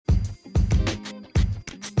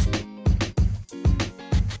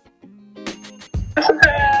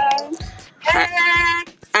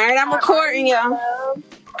I'm recording, y'all.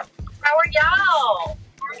 How are y'all?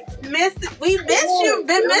 We missed you.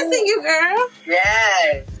 Been missing you, girl.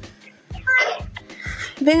 Yes.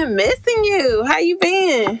 Been missing you. How you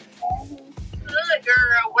been? Good,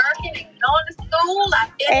 girl. Working and going to school. I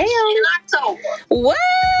finished in October. What?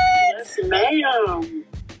 Yes, ma'am.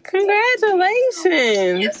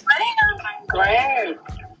 Congratulations. Yes, ma'am. Glad.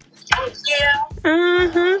 Thank you.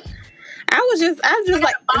 I was just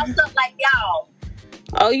like, boss up like y'all.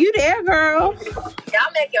 Oh, you there, girl?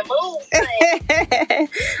 Y'all make your moves.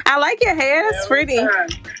 I like your hair. It's pretty.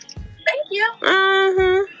 Thank you.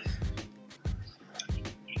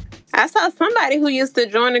 I saw somebody who used to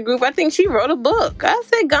join the group. I think she wrote a book. I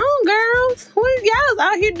said, "Go on, girls. What y'all was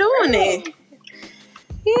out here doing it?"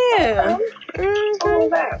 Yeah.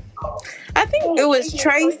 I think it was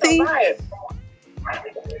Tracy.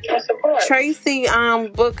 Tracy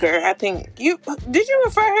Booker. I think did you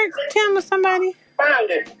refer her, Kim, or somebody?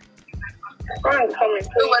 Find it.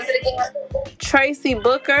 Who was it again? Tracy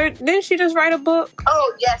Booker. Didn't she just write a book?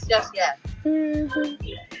 Oh, yes.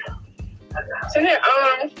 Send it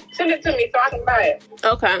to me so I can buy it.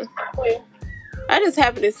 Okay. I just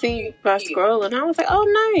happened to see you by scrolling. I was like, oh,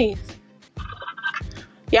 nice.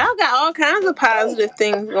 Y'all got all kinds of positive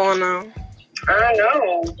things going on. I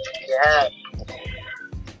know. Yeah.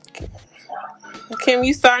 Kim,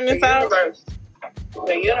 you starting this out?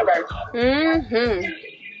 The universe.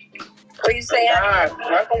 What you saying?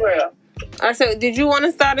 I said, did you want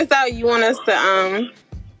to start this out? Or you want us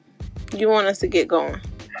to get going?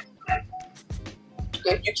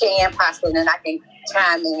 If you can, possibly, then I can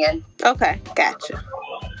chime in. Okay, gotcha.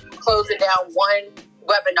 Closing down one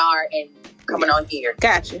webinar and coming on here.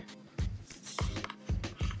 Gotcha.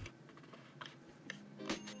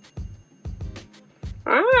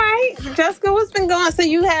 All right, Jessica, what's been going on? So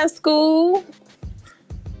you have school.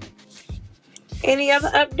 Any other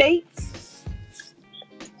updates?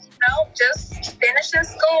 No, just finishing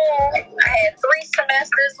school. I had 3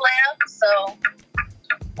 semesters left, so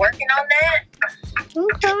working on that.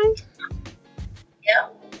 Okay. Yeah.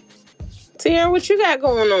 Tiara, what you got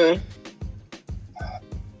going on?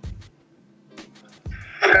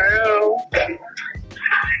 Girl,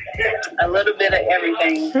 a little bit of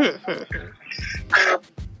everything.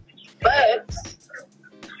 But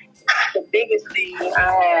the biggest thing I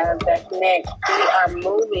have that's next, we are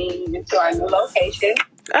moving into our new location.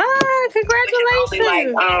 Ah,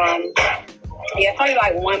 congratulations. It's only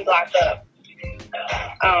like 1 block up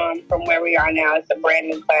from where we are now. It's a brand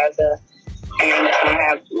new plaza, and I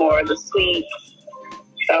have more of the suites.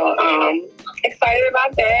 So excited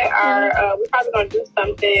about that. We're probably going to do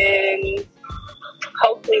something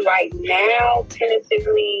hopefully right now,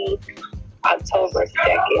 tentatively October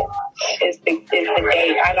 2nd is the date.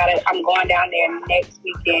 I'm going down there next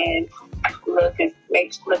weekend. Look at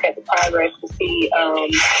the progress to see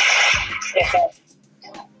if that's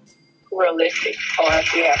realistic or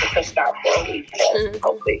if we have to push it out for a week.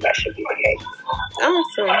 Hopefully that should be the case.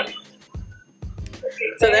 Awesome.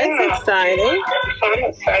 So that's exciting. I'm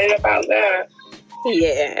excited about that.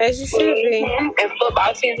 Yeah, as you should be. And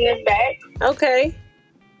football season is back. Okay.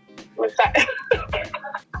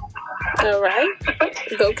 All right.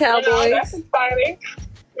 Go Cowboys. That's exciting.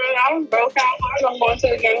 Go Cowboys. I'm going to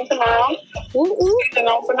the game tomorrow. Season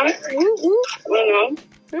opener.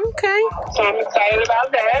 Okay. So I'm excited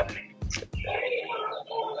about that.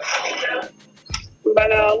 But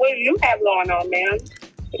what do you have going on, man?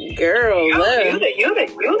 Girl, you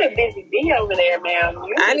the busy bee over there, man.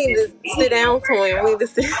 I need to sit down somewhere. I need to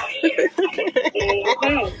sit.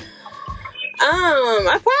 I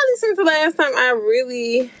probably since the last time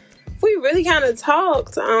we really kind of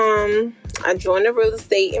talked. I joined a real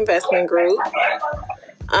estate investment group.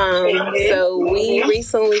 So we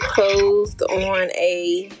recently closed on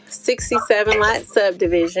a 67 lot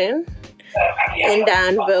subdivision in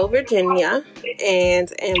Danville, Virginia,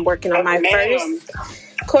 and am working on my first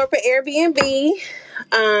corporate Airbnb,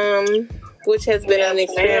 which has been an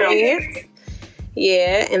experience.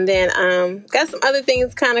 Yeah, and then got some other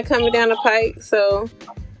things kind of coming down the pike. So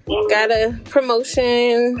got a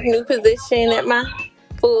promotion, new position at my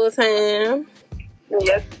full time.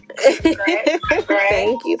 Yes.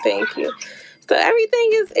 Thank you. So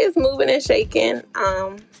everything is moving and shaking.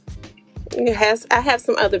 I have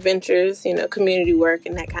some other ventures, community work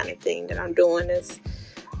and that kind of thing that I'm doing.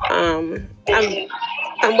 I'm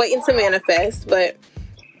waiting to manifest, but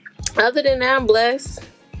other than that, I'm blessed.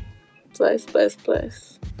 Blessed.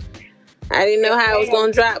 I didn't know how it was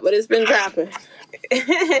going to drop, but it's been dropping.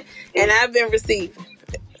 And I've been receiving.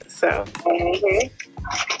 So,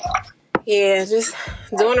 yeah, just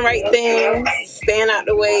doing the right thing, staying out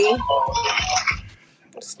the way,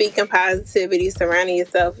 speaking positivity, surrounding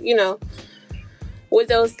yourself, with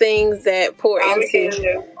those things that pour into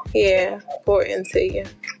you. Yeah, pour into you.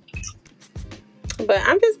 But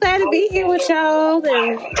I'm just glad to be here with y'all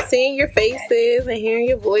and seeing your faces and hearing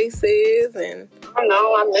your voices. And I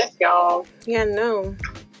know, I miss y'all. Yeah, I know.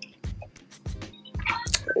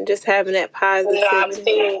 Just having that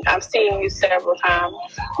positivity. I've seen you several times.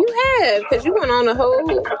 You have, because you went on a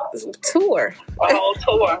whole tour. A whole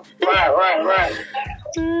tour. Right.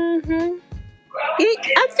 Mm-hmm.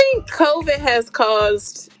 I think COVID has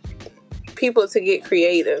caused people to get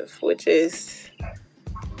creative, which is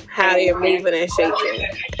how they're moving and shaking.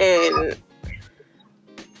 And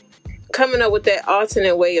coming up with that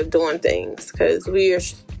alternate way of doing things. Because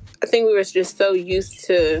I think we were just so used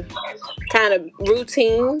to kind of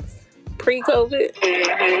routines pre-COVID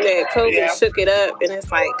that COVID shook it up, and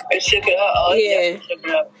it's like it shook it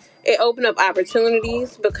up. It opened up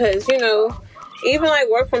opportunities because even like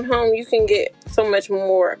work from home, you can get so much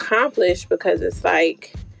more accomplished because it's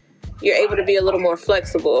like you're able to be a little more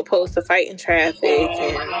flexible opposed to fighting traffic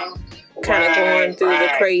and kind of going through the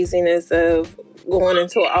craziness of going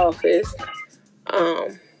into an office.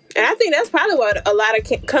 And I think that's probably what a lot of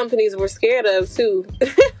companies were scared of, too.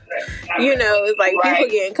 It's like people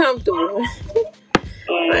getting comfortable.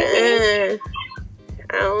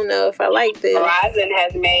 I don't know if I like this. Verizon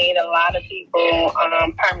has made a lot of people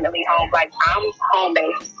permanently home. Like, I'm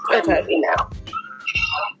home-based permanently now.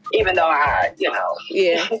 Even though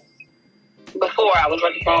Yeah. Before, I was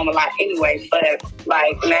working from home a lot anyway. But,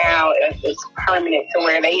 like, now it's permanent to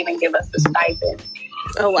where they even give us a stipend.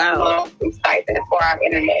 Oh, wow. Stipend for our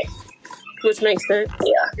internet. Which makes sense.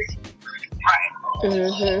 Yeah. Right.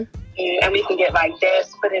 Mm-hmm. And we can get, like,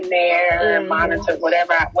 desks put in there, monitor,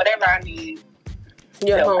 whatever I need.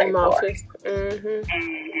 Your home office.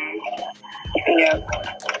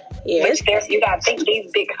 Yeah. Which you got to think these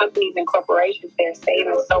big companies and corporations, they're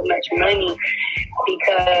saving so much money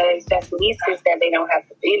because that's leases that they don't have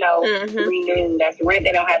to, renew. That's rent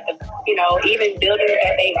they don't have to, even buildings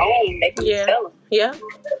that they own, they can sell them. Yeah.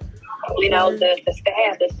 The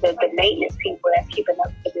staff, the maintenance people that's keeping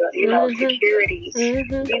up the building, security.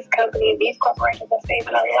 These companies, these corporations are saving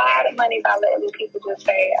a lot of money by letting people just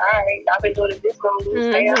say, all right, I've been doing it this long,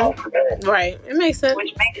 stay at home for good. Right. It makes sense.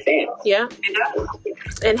 Which makes sense. Yeah.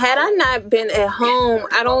 And had I not been at home,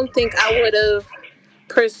 I don't think I would have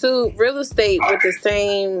pursued real estate with the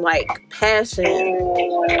same, passion.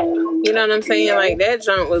 You know what I'm saying? Like, that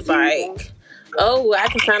jump was like, oh, I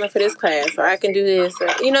can sign up for this class, or I can do this. Or,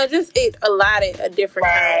 just it allotted a different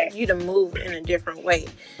kind of you to move in a different way.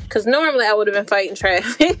 Because normally I would have been fighting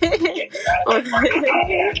traffic.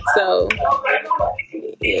 So,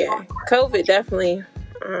 yeah, COVID definitely,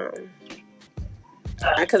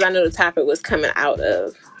 because I know the topic was coming out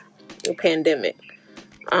of the pandemic.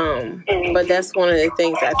 But that's one of the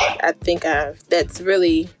things I think I've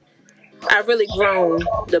really grown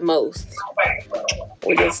the most.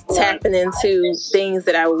 We're just tapping into things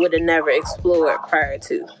that I would have never explored prior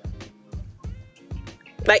to.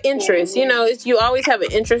 Like interest, you always have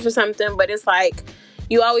an interest or something, but it's like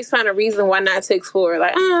you always find a reason why not to explore.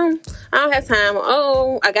 Like, I don't have time.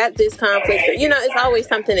 Oh, I got this conflict. It's always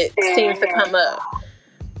something that seems to come up.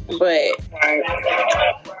 But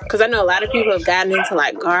because I know a lot of people have gotten into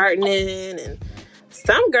like gardening, and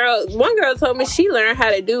one girl told me she learned how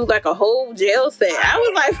to do like a whole gel set. I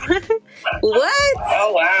was like, what?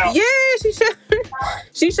 Oh wow! Yeah,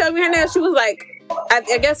 she showed me her nails. She was like,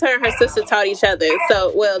 I guess her and her sister taught each other.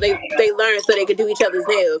 So they learned so they could do each other's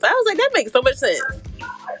nails. I was like, that makes so much sense.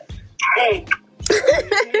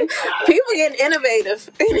 People getting innovative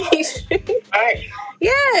in these streets. Right.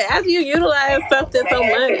 Yeah, after you utilize something so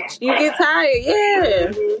much, you get tired.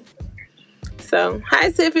 Yeah. So, hi,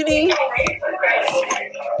 Tiffany.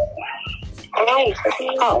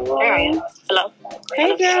 Oh, there I am. Hello.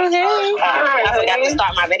 Hey, girl. Hey. I forgot to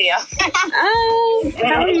start my video. Hi.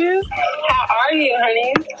 How are you? How are you,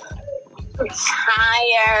 honey?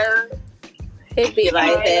 Tired. It be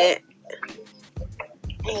like that.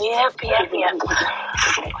 Yep.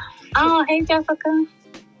 Oh, hey, Jessica.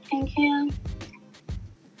 And Kim.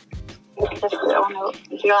 Just on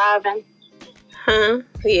the driving. Huh?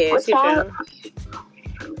 Yeah, what's she driving.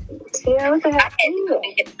 Yeah, what the heck?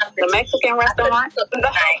 The Mexican restaurant?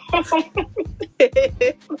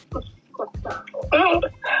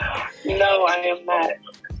 No, I am not.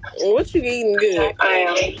 What you eating good? I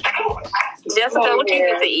am. Jessica, what you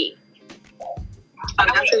get to eat?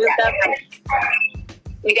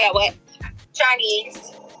 You got what? Chinese.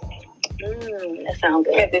 That sounds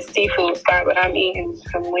good. At the seafood spot, but I'm eating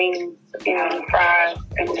some wings and fries,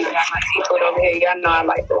 and we got my seafood over here. Y'all know I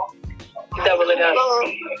like Double it up. I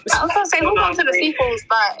was gonna say, who goes to the seafood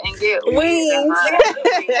spot and get wings?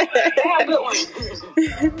 They have good ones.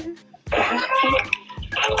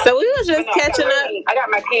 So we was just catching up. I got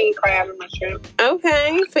my king crab and my shrimp.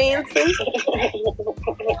 Okay, fancy.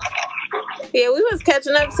 Yeah, we was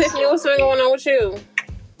catching up. Tiffany, what's been going on with you?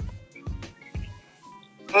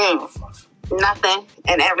 Nothing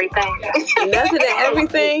and everything. Nothing and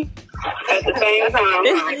everything. At the same time.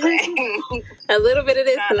 A little bit of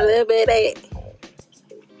this, a little bit of that.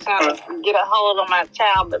 Trying to get a hold on my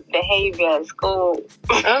child's behavior at school.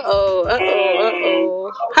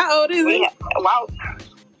 Uh-oh. How old is he? Well,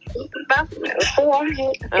 about 4.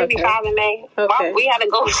 He'll be 5 in May. Okay. Well, we had to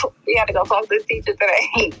go talk to the teacher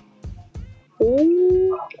today.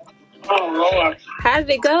 Ooh. Oh, Lord. How did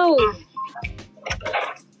it go?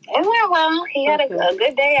 It went well. He had a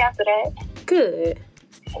good day after that. Good.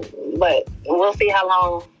 But we'll see how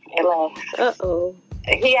long it lasts. Uh-oh.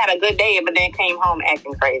 He had a good day, but then came home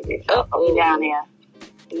acting crazy. So he's down there.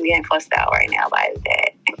 He's getting fussed out right now by his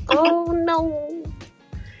dad. Oh, no.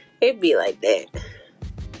 It'd be like that.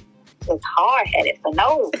 Just hard-headed for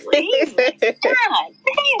no reason. God damn.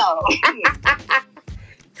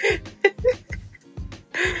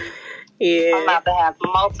 Yeah. I'm about to have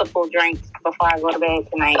multiple drinks before I go to bed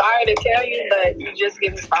tonight. Sorry to tell you, but you just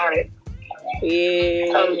getting started.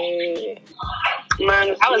 Yeah.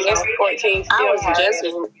 Mine I was just 14. I was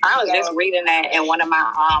just reading that in one of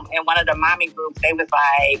the mommy groups. They was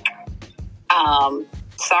like,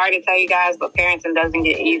 sorry to tell you guys, but parenting doesn't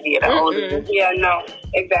get easier the older you get. Yeah, no,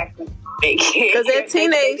 exactly. Because at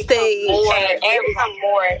teenage stage, They become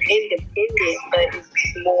more independent, but it's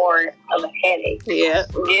more of a headache. yeah,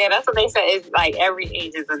 that's what they said. It's like every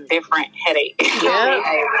age is a different headache. yeah.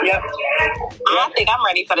 Yep. I think I'm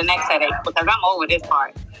ready for the next headache because I'm over this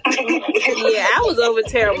part. Yeah, I was over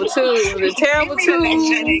terrible twos. The terrible twos,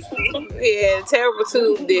 yeah, terrible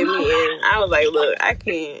twos did me in. I was like, look, I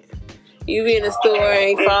can't. You be in the store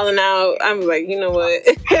and falling out. I'm like, you know what?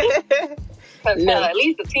 No. At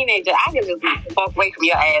least a teenager, I can just walk away from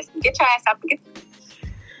your ass. Get your ass up and get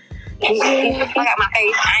the fuck out my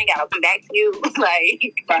face. I ain't gotta come back to you.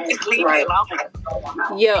 Like, just leave me alone.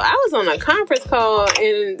 Yo, I was on a conference call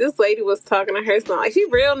and this lady was talking to her son. Like, she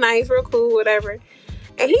real nice, real cool, whatever.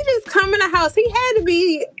 And he just come in the house. He had to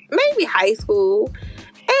be maybe high school.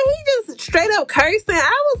 And he just straight up cursing.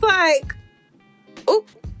 I was like, oop.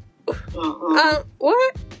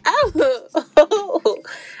 What?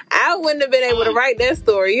 I wouldn't have been able to write that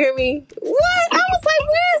story. You hear me? What? I was like,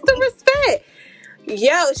 where's the respect?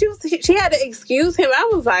 Yo, she had to excuse him. I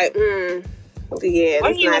was like, yeah,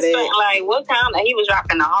 that's not it. Like, what kind of, he was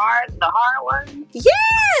dropping the hard one? Yes!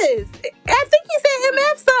 I think he said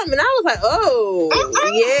MF something. And I was like, oh,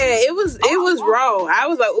 yeah, it was wrong. I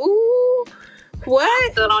was like, ooh, what? I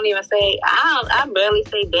still don't even say, I barely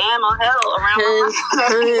say damn or hell around my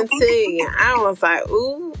I was like,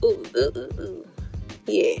 ooh.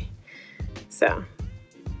 Yeah. So,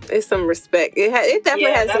 it's some respect. It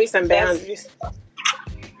definitely has to be some boundaries.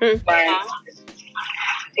 Right.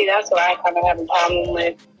 See, that's what I kind of have a problem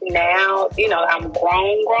with now. You know, I'm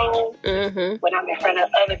grown. Mm-hmm. When I'm in front of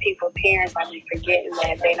other people's parents, I'm forgetting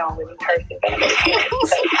that they don't really curse if that makes sense.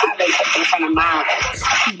 So I've been cursing in front of mine.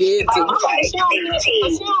 Yeah, I was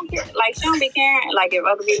like, she don't be caring. Like, if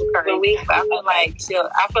other people curse, I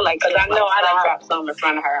feel like because I know I done dropped some in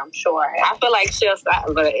front of her. I'm sure I feel like she'll stop,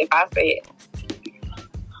 but if I say it,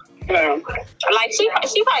 like she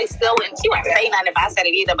probably still wouldn't. She wouldn't say nothing if I said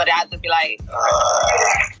it either. But I'd just be like,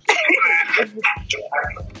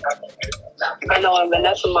 I know when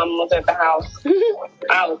Vanessa mama was at the house,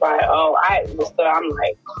 I was like, I'm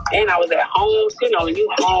like, and I was at home. You know, you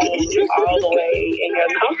home, you all the way in your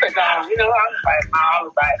comfort zone. You know, I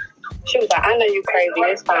was like. She was like, I know you crazy.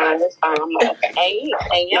 It's fine. I'm like, okay.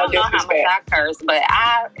 And you don't know how much I curse, but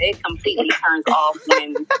it completely turns off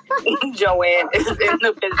when Joanne is in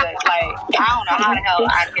the business. Like, I don't know how the hell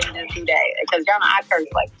I can just do that because y'all know I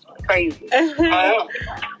curse like crazy.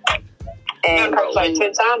 And cursed like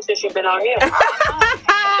 10 times since you've been on here.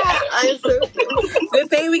 Good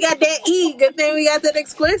thing we got that E. Good thing we got that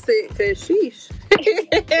explicit. Cause sheesh.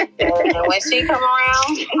 And when she come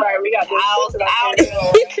around, right, we got we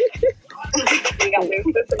got this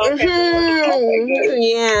explicit.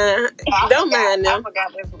 Yeah, don't mind them.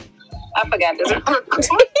 I forgot this.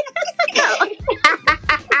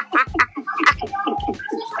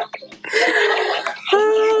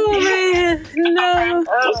 Oh man, no.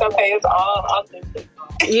 It's okay. It's all authentic.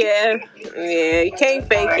 Yeah, you can't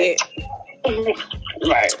fake it.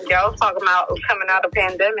 Right. Y'all talking about coming out of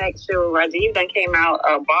pandemic. Shoot, Rajiv then came out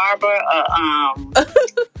a barber,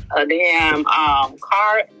 a damn car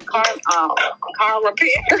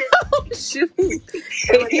repair. Oh, shoot.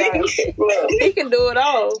 Look, He can do it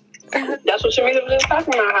all. that's what Shamita was just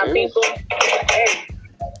talking about. How people, hey,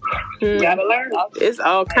 you gotta learn. It's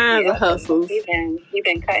all kinds of hustles. He been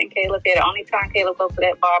cutting Caleb hair. The only time Caleb goes to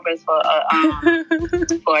that barber is for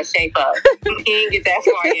a shape up. He ain't get that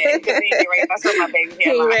far yet because he ain't ready to my baby He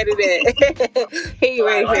hair. ain't ready that. He ain't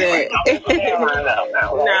ready for that.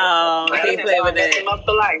 No, he ain't play with That's him that. up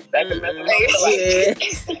for life. That's him up for life.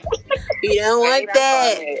 Yeah. You don't want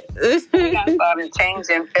that. We done started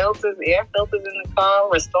changing filters, air filters in the car,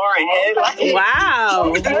 restoring headlights.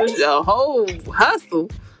 Wow. A whole hustle.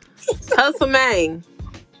 Hustle, man.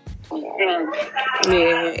 Yeah.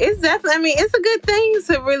 It's definitely, I mean, it's a good thing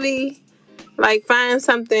to really, like, find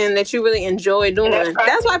something that you really enjoy doing.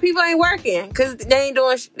 That's why people ain't working, because they ain't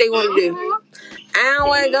doing shit they want to do. I don't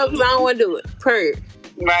want to go because I don't want to do it. Period.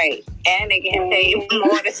 Right. And they getting paid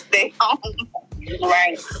more to stay home.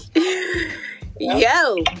 Right.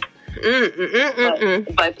 Yo.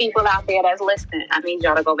 But people out there that's listening, I need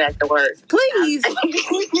y'all to go back to work. Please.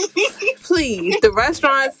 Please. The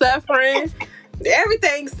restaurant's suffering.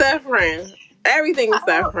 Everything's suffering. Everything's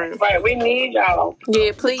suffering. Right. We need y'all.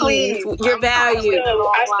 Yeah, please. You're valued.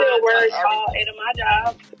 I still work all 8 of my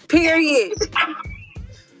job. Period.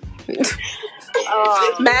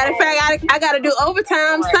 Matter of fact, I got to do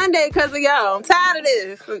overtime Sunday because of y'all. I'm tired of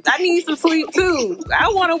this. I need some sleep too. I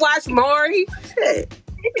want to watch Maury. Shit.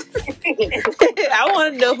 I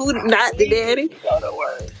want to know who not the daddy. Go to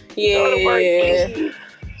work. Yeah.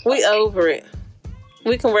 We over it.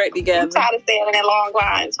 We can work together. I'm tired of standing in long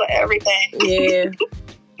lines for everything. Yeah.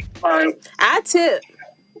 Right. I tip.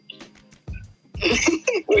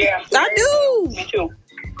 Yeah. I do. Me too.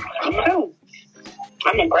 Me too.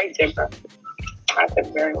 I'm a great tipper. I tip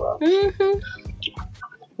very well. Mm-hmm.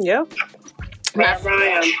 Yep.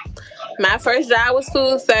 Ryan. My first job was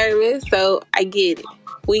food service, so I get it.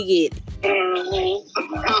 We get it.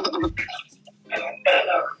 Mm-hmm.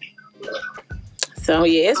 So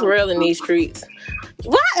yeah, it's real in these streets.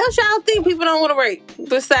 Why else y'all think people don't want to work?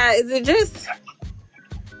 Besides, is it just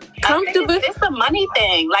comfortable? It's a money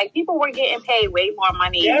thing. Like, people were getting paid way more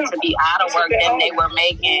money to be out of work than they were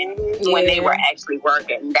making when they were actually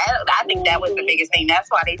working. I think that was the biggest thing. That's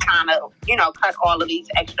why they trying to, cut all of these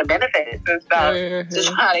extra benefits and stuff to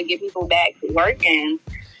try to get people back to working.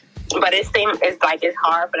 But it's like it's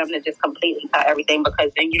hard for them to just completely cut everything,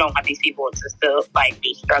 because then you don't want these people to still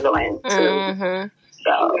be struggling too.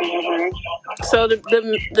 So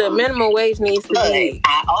the minimum wage needs to be.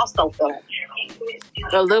 I also feel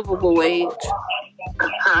a livable wage.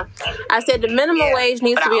 I said the minimum wage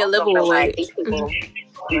needs to be a livable wage. These people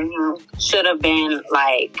should have been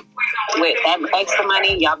like, with that extra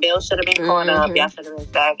money, y'all bills should have been caught up. Y'all should have been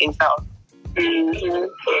stacking. So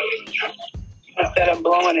instead of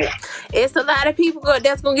blowing it, it's a lot of people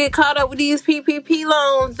that's gonna get caught up with these PPP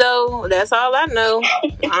loans. Though that's all I know. I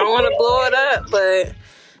don't want to blow it up, but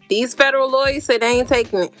these federal lawyers say they ain't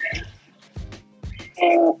taking it.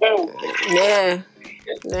 Yeah,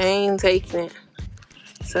 they ain't taking it.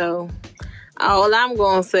 So all I'm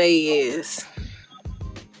gonna say is,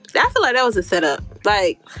 I feel like that was a setup.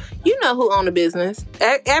 Like, you know who own the business.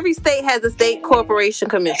 Every state has a state corporation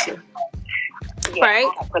commission. Right?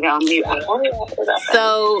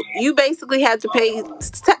 So you basically have to pay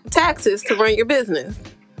taxes to run your business.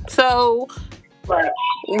 So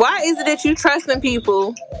why is it that you trusting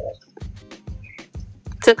people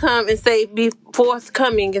to come and be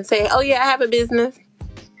forthcoming and say, oh yeah, I have a business,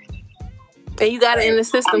 and you got it in the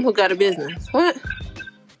system who got a business? What?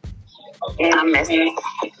 I miss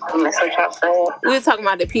what y'all said. We were talking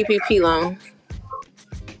about the PPP loan.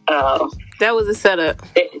 Oh. That was a setup.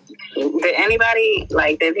 Did anybody,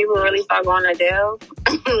 did people really start going to jail?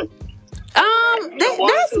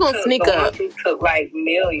 That's gonna sneak up. The ones who took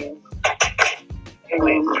millions, they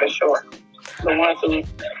went for sure. The ones who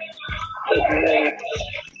took millions.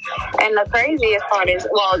 And the craziest part is,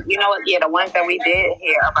 well, you know what? Yeah, the ones that we did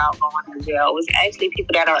hear about going to jail was actually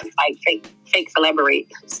people that are fake celebrities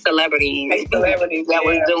that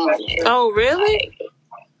was doing it. Oh, really?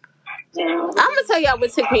 I'm gonna tell y'all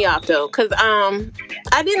what took me off though, cause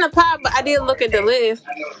I didn't apply, but I did look at the list,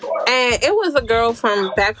 and it was a girl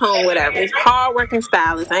from back home, whatever. It's hardworking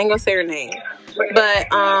stylist. I ain't gonna say her name, but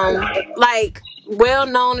well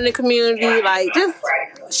known in the community. Just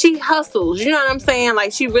she hustles. You know what I'm saying?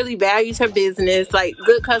 She really values her business.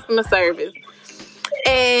 Good customer service.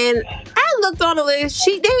 And I looked on the list.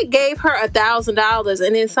 They gave her $1,000,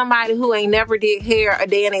 and then somebody who ain't never did hair a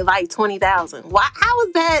day in their life $20,000. Why? How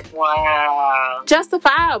is that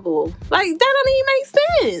justifiable? That don't even make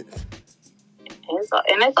sense.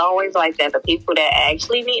 It's always like that. The people that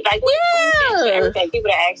actually need, like, everything, people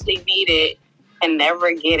that actually need it and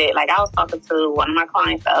never get it. Like, I was talking to one of my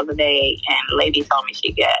clients the other day, and the lady told me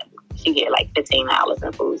she get like $15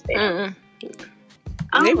 in food stamps.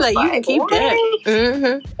 They be like, you can keep that.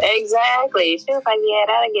 Mm-hmm. Exactly. She was like, yeah,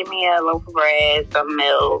 that'll give me a loaf of bread, some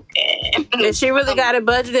milk, and she really got it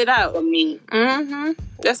budgeted out for me. Mm-hmm.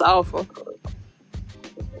 That's awful.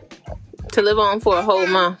 To live on for a whole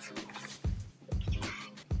month.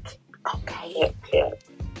 Okay. Yeah.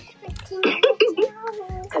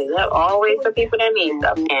 There's always the people that need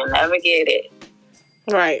stuff and never get it.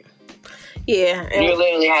 Right. Yeah. And you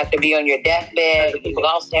literally have to be on your deathbed. People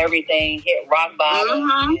lost everything, hit rock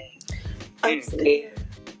bottom.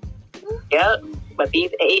 Yep. But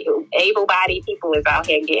these able-bodied people is out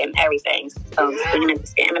here getting everything. So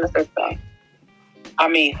scamming the system. I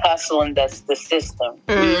mean, hustling the system.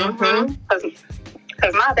 Mm-hmm.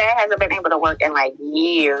 Because my dad hasn't been able to work in like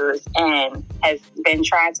years and has been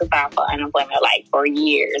trying to file for unemployment like for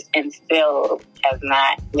years and still has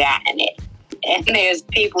not gotten it. And there's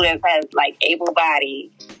people that has like able bodied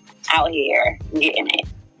out here getting it.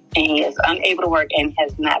 And he is unable to work and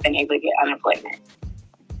has not been able to get unemployment.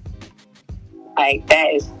 Like,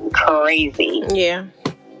 that is crazy. Yeah.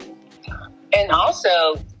 And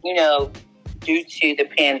also, you know, due to the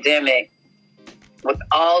pandemic, with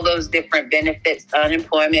all those different benefits,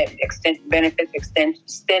 unemployment benefits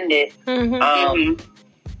extended,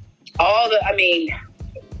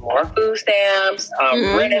 more food stamps,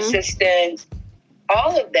 rent assistance,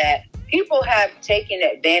 all of that, people have taken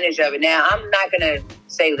advantage of it. Now, I'm not going to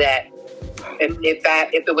say that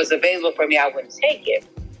if it was available for me, I wouldn't take it.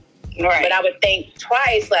 Right. But I would think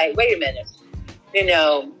twice, like, wait a minute, you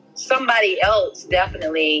know, somebody else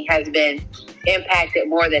definitely has been impacted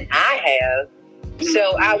more than I have.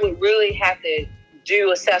 So I would really have to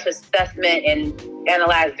do a self-assessment and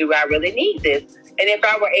analyze, do I really need this? And if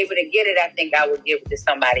I were able to get it, I think I would give it to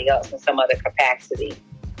somebody else in some other capacity.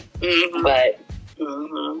 Mm-hmm. But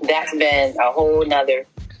that's been a whole nother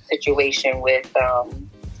situation with,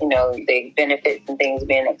 you know, the benefits and things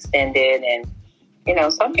being extended. And, you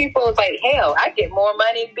know, some people, it's like, hell, I get more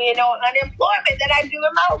money being on unemployment than I do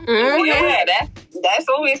in my Yeah, that's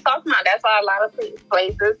what we was talking about. That's why a lot of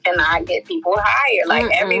places cannot get people hired. Like,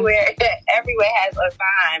 everywhere has a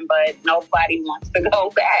sign, but nobody wants to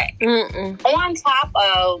go back. On top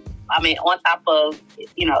of,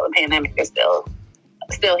 you know, the pandemic is still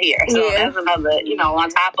here. So that's another, you know,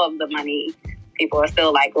 on top of the money, people are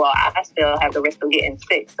still like, well, I still have the risk of getting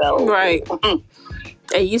sick. So right.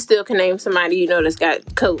 And you still can name somebody you know that's got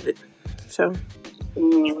COVID. So.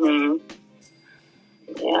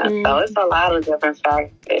 Yeah, so it's a lot of different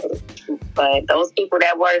factors. But those people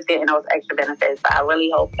that were getting those extra benefits, I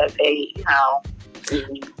really hope that they, you know,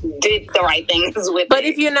 did the right things with it. But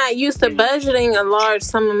if you're not used to budgeting a large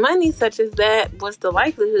sum of money such as that, what's the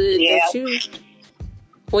likelihood that you,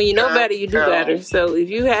 when you know better, you do better. So if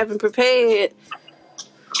you haven't prepared,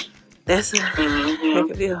 that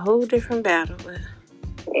could be a whole different battle. But.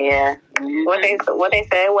 Yeah. What they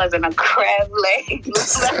said wasn't a crab leg.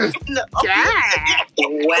 God.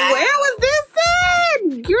 Wow. Where was this at?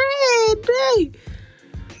 Great day.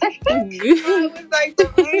 It was like the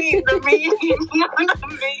meme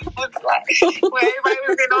was like where everybody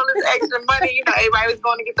was getting all this extra money, you know, everybody was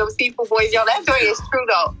going to get those seafood boys. Yo, that story is true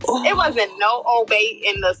though. It wasn't no Old Bay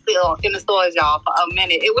in the stores, y'all, for a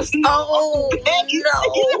minute. It was no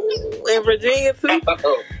in Virginia too.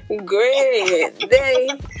 Great day.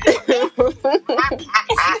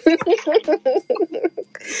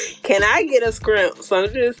 Can I get a scrimp? So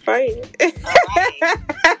I'm just saying.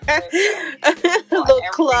 A little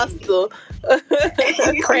cluster.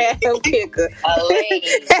 Crab kicker. And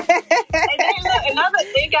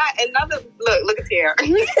then look at Tara.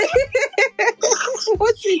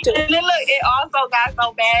 What she doing? And then look, it also got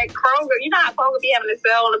so bad. Kroger, you know how Kroger be having to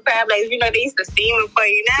sell the crab legs. You know, they used to steam them for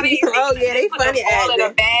you. Now they funny acting. Put them all in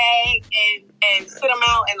a bag and put them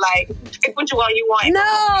out and like pick what you want.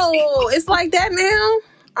 No, it's like that now.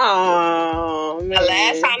 Oh man! The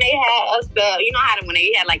last time they had us, you know how when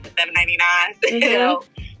they had like the $7.99 sale.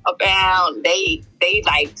 About they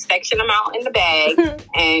like section them out in the bag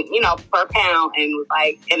and you know per pound and was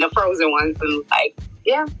like in the frozen ones and was like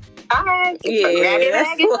all right grab your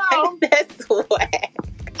bag and go. That's whack.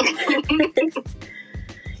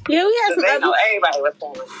 Yeah, we had some other. Know everybody was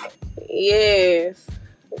doing it. Yes,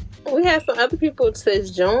 we had some other people to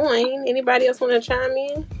join. Anybody else want to chime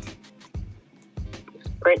in?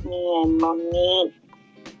 Brittany and Monique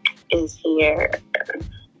is here.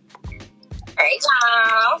 Hey,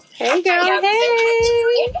 y'all. Hey, girl.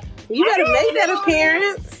 Hey. You better make that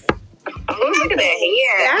appearance. Look at that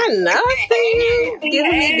hair. I know. I see you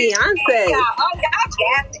giving me Beyonce.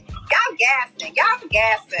 Y'all gassing. Y'all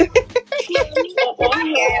gassing.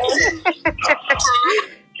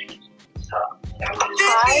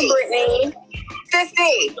 Hi, Brittany.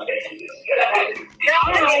 Sissy. Girl,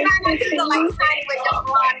 look at her. She's like Tiny with the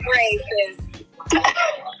blonde braids.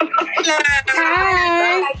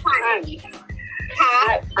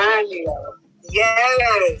 Hi. Hi.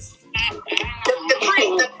 Yes.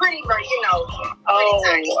 The pretty girl, you know. Pretty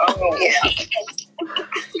Tiny. Oh. Yeah.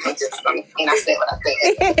 I said what I said.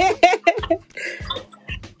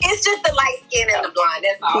 It's just the light skin and the blonde.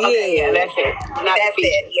 That's all. Okay, yeah, that's it. That's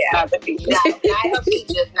it. Yeah. Not the features. Not her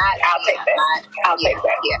features. Not. I'll take that. I'll take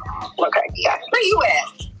that. Yeah. Okay, yeah. Where you at?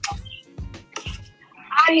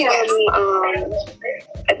 I am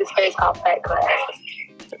at this place called Fat Crab.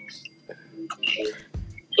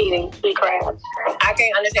 Eating sea crabs. I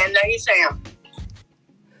can't understand nothing you're saying.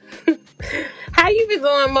 How you been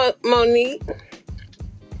doing, Monique?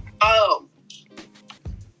 Oh.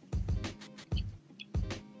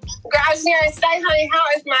 Girl, I was here and say, honey, how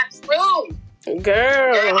is my room?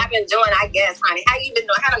 Girl. I've been doing, I guess, honey. How you been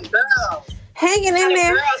doing? How them girls? Hanging How in them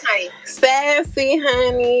there. girls, honey? Sassy,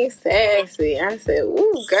 honey. Sassy. I said,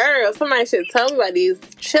 ooh, girl. Somebody should tell me about these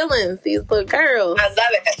chillins, these little girls. I love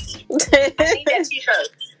it. I need that t-shirt.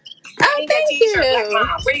 I need that thank t-shirt. you. Black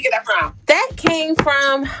Mom. Where you get that from? That came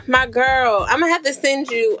from my girl. I'm gonna have to send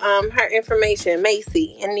you her information,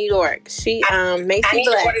 Macy in New York. She Macy I need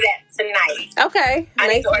to Black. order that tonight. Okay, I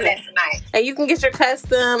need Macy to order Black. that tonight. And you can get your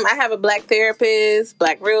custom. I have a black therapist,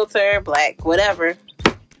 black realtor, black whatever.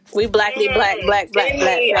 We blackly black. Blackity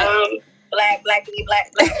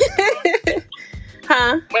black.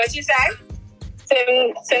 Huh? What you say?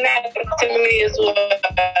 Send that to me as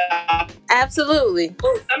well. Absolutely.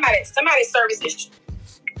 Ooh, somebody services.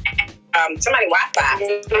 Somebody Wi-Fi.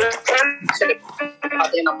 Should have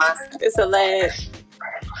called in on mine. It's a lad.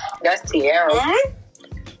 That's Tierra.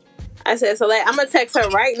 I said it's a lad. I'm gonna text her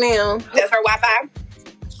right now. That's her Wi-Fi.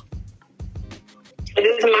 Is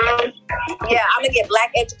this mom? Yeah, I'm gonna get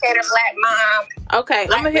black educator, black mom. Okay,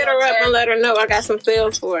 I'm gonna hit her up and let her know I got some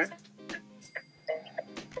sales for her.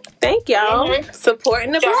 Thank y'all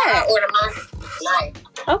supporting the black. Order mine. Nice.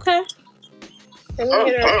 Okay. Let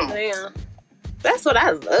me hit her up now. That's what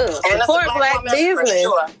I love. And Support that's a black woman for business.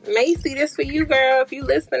 sure. Macy, this for you, girl, if you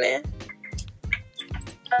listening.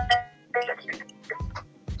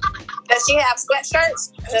 Does she have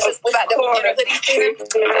sweatshirts? We about to order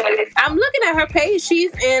hoodies. I'm looking at her page.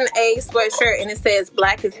 She's in a sweatshirt and it says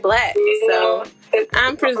black is black. So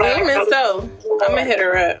I'm presuming so. I'm gonna hit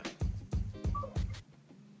her up.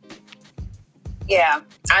 Yeah,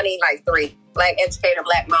 I need like 3. Black educator,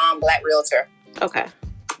 black mom, black realtor. Okay.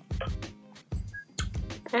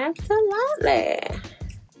 Absolutely.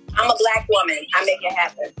 I'm a black woman. I make it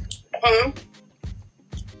happen.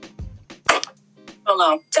 Hold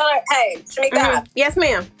on. Tell her, hey, Shamika. Yes,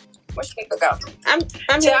 ma'am. Where Shamika go? I'm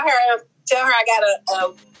Tell here. her I got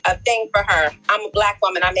a thing for her. I'm a black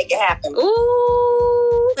woman. I make it happen.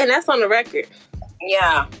 Ooh, and that's on the record.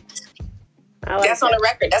 Yeah. I like That's on the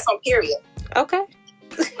record. That's on period. Okay.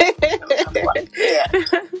 Yeah.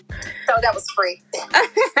 So that was free.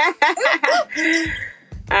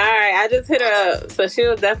 All right, I just hit her up, so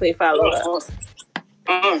she'll definitely follow up. Well,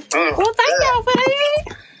 thank y'all for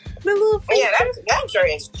that. The little feature. Yeah, that sure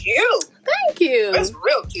is cute. Thank you. That's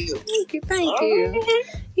real cute. Thank you.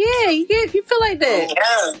 Yeah, you feel like that.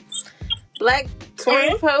 Yeah. Black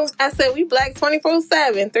 24. I said we black 24/7,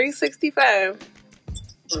 365.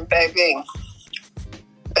 Baby.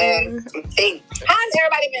 How's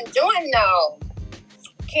everybody been doing though?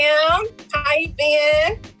 Kim, how you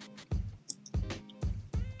been?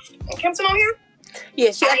 Kim's on here?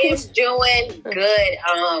 Yeah, she. I am doing good.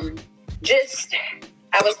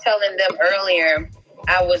 I was telling them earlier,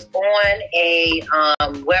 I was on a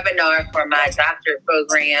webinar for my doctorate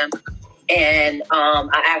program, and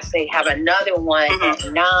I actually have another one at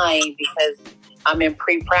 9 because I'm in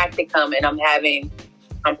pre-practicum, and I'm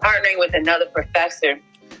partnering with another professor.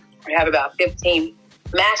 We have about 15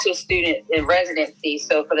 master's students in residency.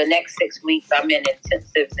 So for the next 6 weeks, I'm in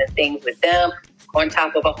intensives and things with them, on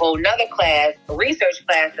top of a whole nother class, a research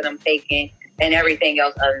class that I'm taking, and everything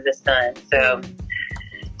else under the sun. So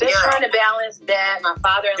just trying to balance that. My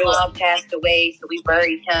father-in-law passed away, so we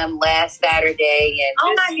buried him last Saturday. And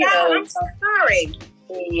Oh my God, I'm so sorry.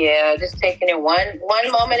 Yeah, just taking it one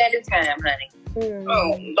moment at a time, honey.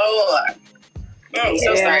 Oh Lord. I'm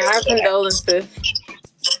so sorry. Our condolences.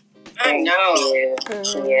 I know.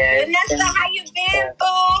 Yeah. Vanessa, how you been,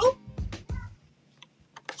 boo?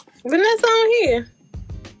 Vanessa on here.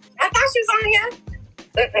 I thought she was on here.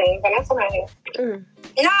 Vanessa not here.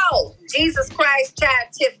 No, Jesus Christ, child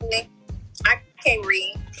Tiffany. I can't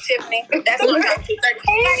read. Tiffany, that's what I'm 35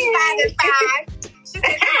 and 5. She said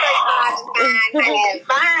 35 and 5.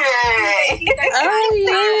 Oh,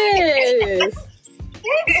 yes.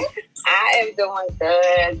 I am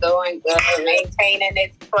doing good, maintaining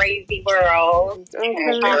this crazy world.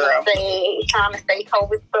 Trying to stay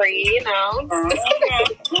COVID free, you know.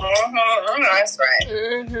 That's right.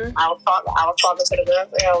 I was talking to the girls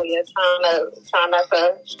earlier, trying not to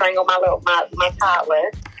strangle my toddler.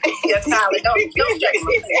 Your toddler, don't strangle my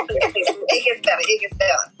toddler. It gets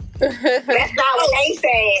better. That's not what they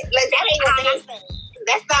said. Like, that ain't what they said.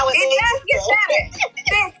 That's not what it does get better.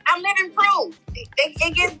 Sis, I'm living proof.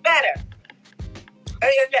 It gets better.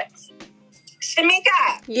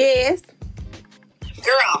 Shamika. Yes.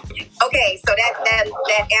 Girl. Okay, so that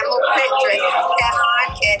animal print dress you had on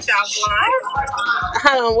at y'all's launch.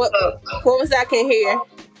 Hold on. What was that? I can't hear.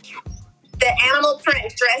 The animal print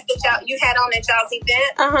dress that you had on at y'all's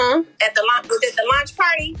event. At the launch. Was it the launch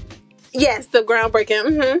party? Yes, the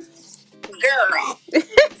groundbreaking. Girl.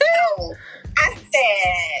 So I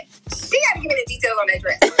said, she got to give me the details on that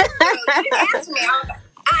dress. So you didn't answer me. I was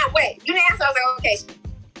like, wait. You didn't answer. I was like, okay.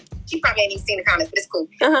 She probably ain't even seen the comments, but it's cool.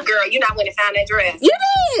 Girl, you know I went and found that dress. You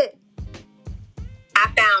did? I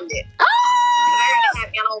found it. Oh! I got to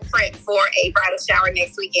have animal print for a bridal shower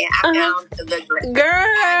next weekend. I found the dress.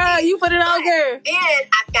 Girl, you put it on, girl. Then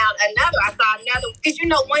I found another. I saw another. Because, you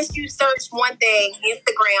know, once you search one thing,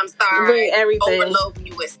 Instagram starts overloading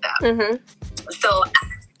you with stuff. So,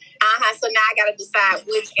 so now I got to decide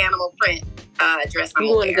which animal print dress I'm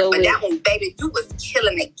going to wear. But that one, baby, you was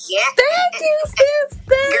killing it. Yeah. Thank you, sister.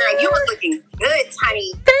 Girl, you was looking good,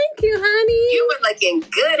 honey. Thank you, honey. You were looking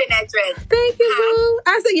good in that dress. Thank you, boo.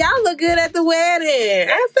 I said, y'all look good at the wedding.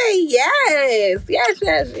 I say, yes. Yes,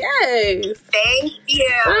 yes, yes. Thank you.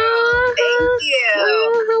 Thank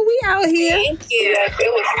you. We out here. Thank you. Yes,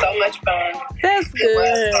 it was so much fun. That's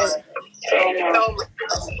good. So much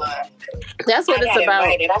fun. That's what it's about.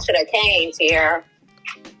 I should have came here.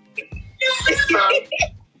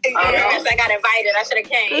 I got invited. I should have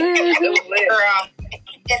came. Girl.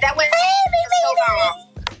 Is that what?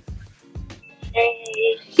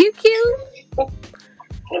 Hey, you cute.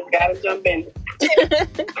 Just gotta jump in. It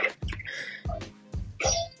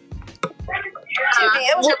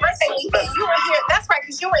was your birthday weekend. You were here. That's right,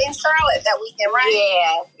 because you were in Charlotte that weekend,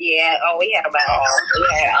 right? Yeah. Oh, we had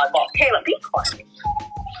about Caleb, be quiet.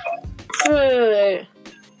 Good.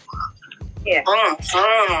 Yeah.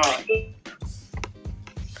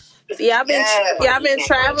 Y'all been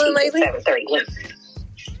traveling lately? 7:30.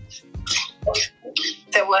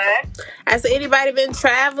 So what? I said, anybody been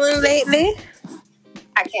traveling lately?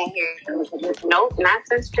 I can't hear you. Nope, not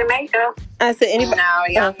since Jamaica. I said, anybody? No,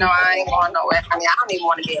 y'all know I ain't going nowhere. I mean, I don't even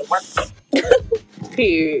want to be at work.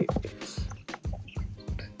 Period.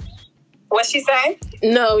 What'd she say?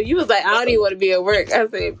 No, you was like, I don't even want to be at work. I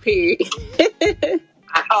said, period.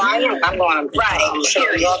 I'm going to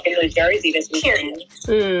New York and New Jersey this weekend.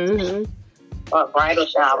 For a bridal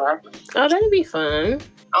shower. Oh, that'd be fun.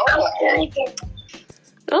 Oh,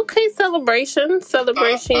 okay, celebrations. I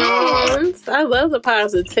love the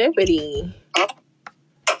positivity.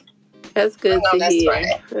 That's good to hear.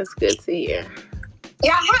 Right. That's good to hear.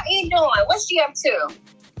 Yeah, how you doing? What's she up to?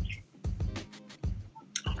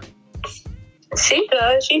 She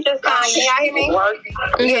good. She just can y'all hear me? Work.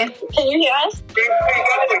 Yeah. Can you hear us?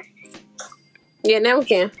 Yeah, now we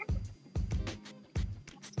can.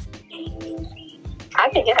 I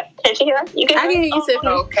can hear. Can she hear us? You can. I can hear you,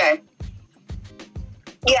 Tiffany. Okay.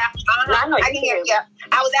 Yeah, I can hear you.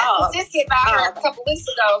 I was asking Sissy about her a couple weeks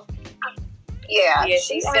ago. Yeah,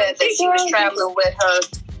 she said that she was traveling with her.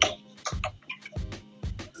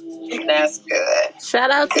 That's good.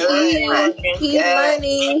 Shout out to E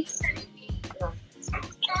Money.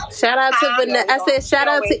 Shout out to Vanessa. I said shout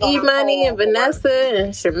out to E Money and Vanessa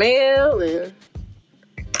and Shamel and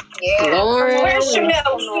Lauren. Where's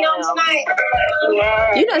Shamel? Is she on tonight?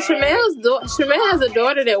 You know, Shamel has a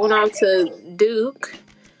daughter that went on to Duke,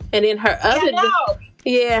 and then her other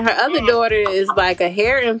her other daughter is like a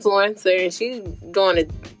hair influencer, and she's doing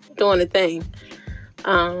a thing.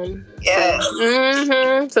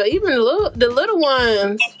 So even the little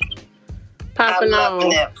ones popping off.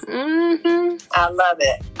 I love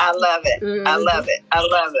it. I love it.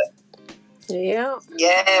 Yeah.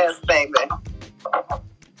 Yes, baby.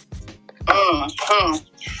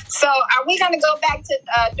 So, are we going to go back to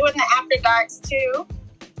doing the After Darks too?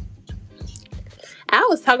 I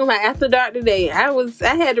was talking about After Dark today. I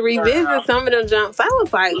had to revisit some of them jumps. I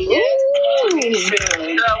was like, ooh.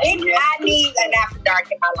 Girl, I need an After Dark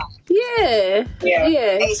in my life. Yeah,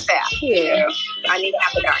 Yeah. ASAP. Yeah. I need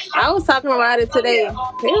After Dark. I was talking about it today.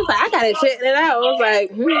 He was like, I gotta check that out. I was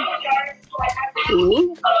like,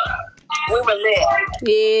 Ooh. We were lit.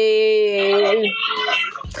 Yeah.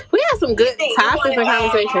 We had some good topics and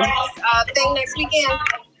conversations. Thing next weekend.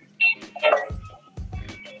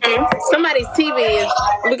 Somebody's TV is.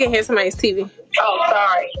 We can hear somebody's TV. Oh,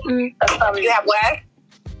 sorry. That's probably. You have what?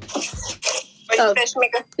 Oh.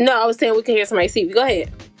 No, I was saying we can hear somebody's TV. Go ahead.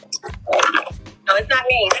 No, it's not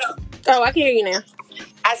me. Oh, I can hear you now.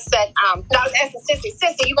 I said, I was asking Sissy.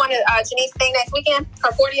 Sissy, you going to Janice's thing next weekend?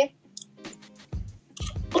 Her 40th?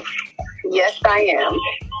 Yes, I am.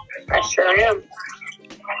 I sure am.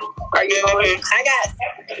 Are you going?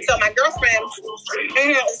 So my girlfriend,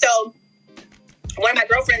 so one of my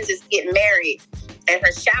girlfriends is getting married, and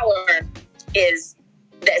her shower is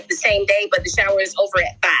the same day, but the shower is over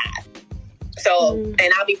at 5. So,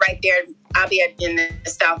 and I'll be right there. I'll be in the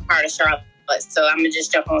south part of Charlotte. So I'm going to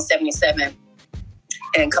just jump on 77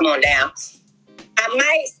 and come on down. I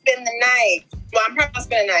might spend the night. Well, I'm probably going to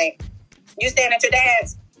spend the night. You staying at your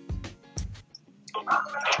dad's?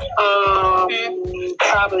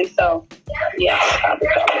 Probably so. Yeah, probably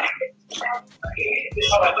so. Okay.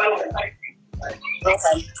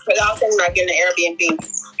 But I'll send like in the Airbnb.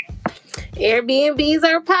 Airbnbs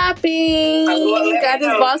are popping. I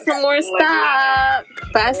just bought some more stock.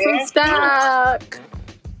 Buy some stock.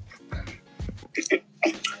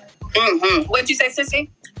 What'd you say, Sissy?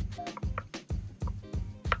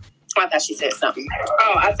 I thought she said something.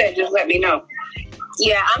 Oh, I said just let me know.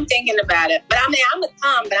 Yeah, I'm thinking about it. But I mean, I'm with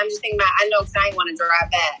Tom, but I'm just thinking about, I know because I ain't want to drive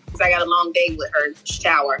back because I got a long day with her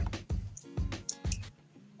shower.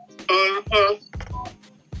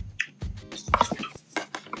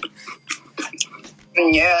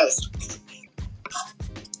 Yes.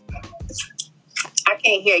 I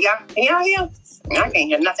can't hear y'all. Can y'all hear? I can't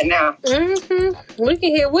hear nothing now. We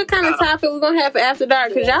can hear. What kind of topic we're going to have for After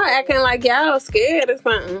Dark? Because y'all acting like y'all scared or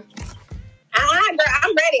something. Girl,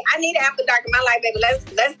 I'm ready. I need an After Dark in my life, baby. Let's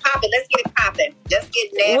pop it. Let's get it popping. Let's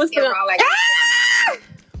get nasty and all like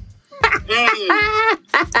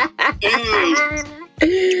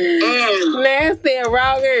Nasty and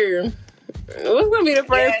raw, girl. What's going to be the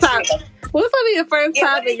first topic? What's going to be the first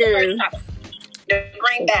topic, girl?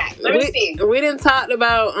 Bring back. Let me see. We didn't talk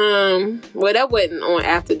about well, that wasn't on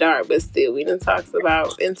After Dark, but still we didn't talk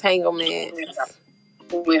about entanglement. We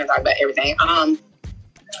didn't talk about everything.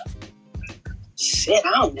 Shit,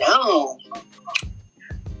 I don't know.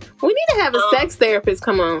 We need to have a sex therapist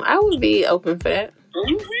come on. I would be open for that.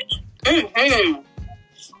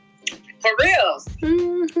 For real.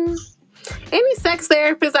 Any sex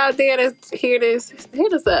therapists out there that hear this,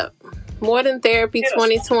 hit us up.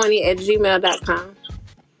 MoreThanTherapy2020@gmail.com.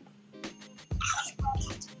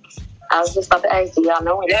 I was just about to ask you, y'all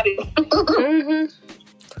know it.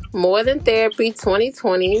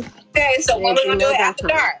 MoreThanTherapy2020. Okay, so when we're going to do it After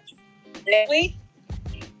Dark? Next week?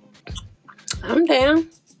 I'm down.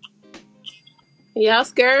 Y'all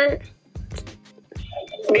scared?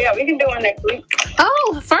 Yeah, we can do it next week.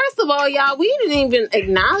 Oh, first of all, y'all, we didn't even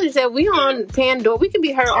acknowledge that we on Pandora. We can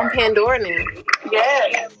be heard on Pandora now.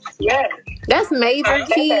 Yes. That's major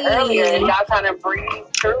key. Earlier, and y'all kind of breathe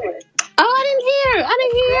through it. Oh, I didn't hear.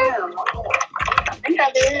 I think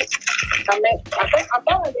I did. I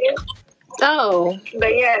thought I did. Oh.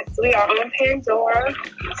 But yes, we are on Pandora,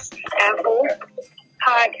 Apple,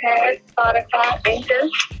 Podcast, Spotify, Anchor,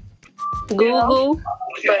 Google.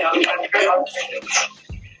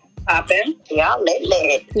 Poppin'. Y'all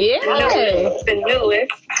lit. Yeah. The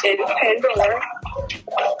newest is Pandora.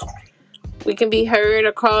 We can be heard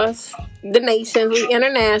across the nations. We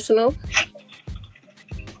international.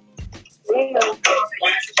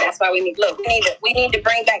 That's why we need to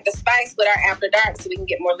bring back the spice with our After Dark so we can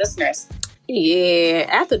get more listeners. Yeah,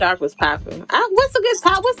 After Dark was popping. What's a good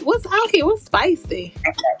top? What's out here? What's spicy?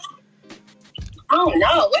 I don't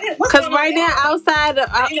know. Because right now, outside of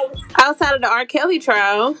the R. Kelly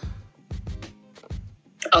trial.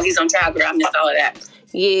 Oh, he's on trial, girl. I missed all of that.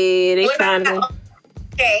 Yeah, they trying to.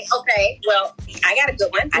 Okay. Well, I got a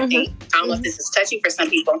good one, I think. I don't know if this is touchy for some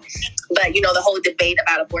people, but you know, the whole debate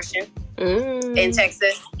about abortion in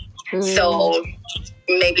Texas. So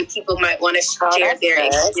maybe people might want to share their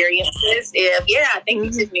experiences. Thank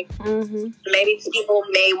you, Tiffany. Maybe people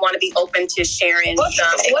may want to be open to sharing what's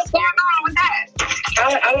going on with that?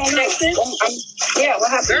 I don't know. Texas?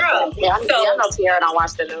 What happened? Girl. Yeah, I know Tiara don't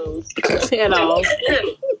watch the news. At all.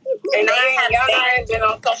 And y'all ain't been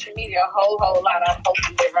on social media a whole lot. I'm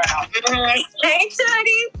posting it around. Hey,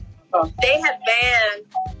 Tootie. They have banned.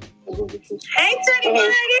 Hey,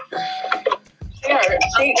 Tootie.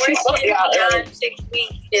 Beyond 6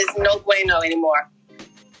 weeks is no bueno anymore.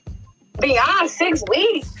 Beyond 6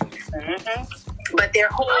 weeks. Mm-hmm. But they're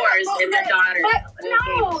whores and their daughters. But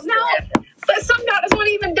no. But some daughters won't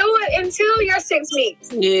even do it until you're 6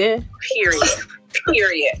 weeks. Yeah.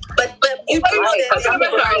 Period. But you do know that some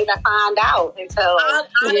people don't even find out until.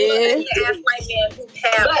 Yeah. ask white men who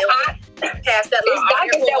have passed that There's law.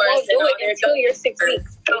 doctors that won't do it until you're 6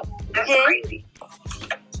 weeks. That's crazy.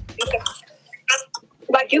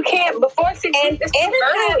 Like you can't before 6 weeks. It's too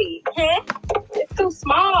early. It's too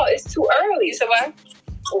small. It's too early. You said what?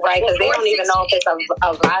 Right, because they don't even know if it's a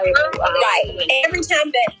viable. Right. Every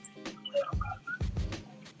time that.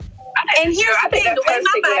 And here's the thing: the way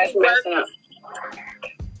my body works.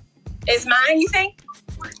 Is mine, you think?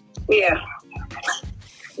 Yeah.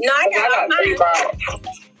 No, I got all mine.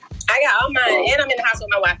 I got all mine, and I'm in the house with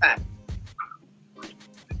my Wi-Fi.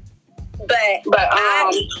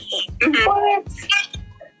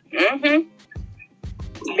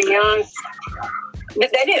 Beyond. But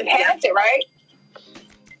they didn't pass it, right?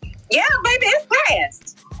 Yeah, baby, it's passed.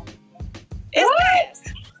 Passed.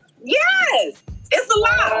 Yes, it's a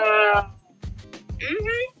law.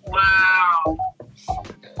 Wow.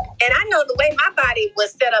 And I know the way my body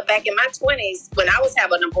was set up back in my 20s when I was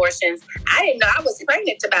having abortions, I didn't know I was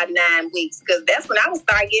pregnant to about 9 weeks because that's when I was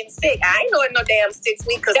starting getting sick. I ain't know it no damn 6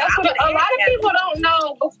 weeks. That's what a lot of people don't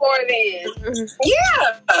know before then.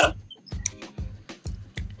 Yeah.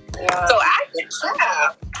 So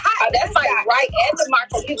that's like right at the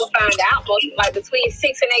mark when people find out. Like between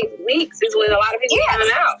 6 and 8 weeks is when a lot of people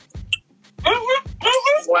find out.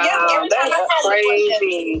 Wow, that's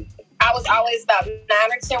crazy. I was always about 9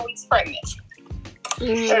 or 10 weeks pregnant.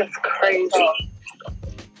 That's crazy.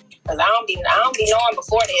 Because I don't be knowing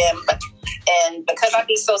before then, and because I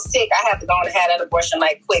be so sick, I have to go and have that abortion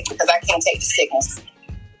like quick because I can't take the sickness.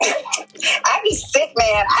 I be sick,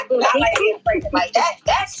 man. I do not like getting pregnant like that.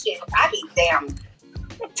 That shit, I be damn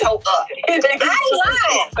toe up. I ain't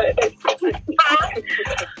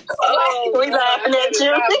lying. We laughing at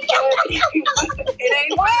you. It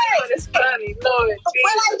ain't wild. It's funny, Lord.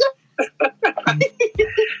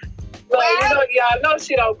 Well, y'all know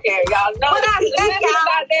she don't care. Y'all know the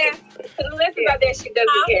listeners out there, she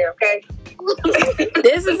doesn't care, okay?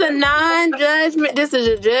 This is a non-judgment. This is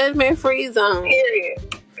a judgment-free zone. Period.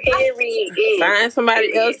 Find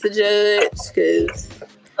somebody else to judge, because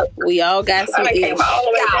we all got some issues. All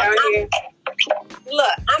the way down here.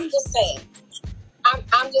 Look, I'm just saying.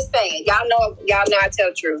 I'm just saying. Y'all know I tell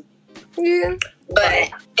the truth. Yeah.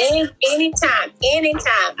 But anytime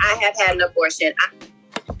I have had an abortion, I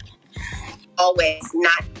always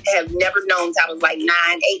have never known until I was like 8,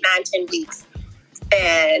 9, 10 weeks.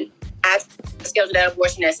 And I scheduled that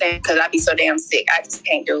abortion that same because I'd be so damn sick. I just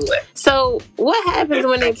can't do it. So what happens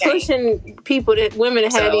when they're pushing women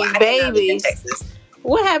to have these babies?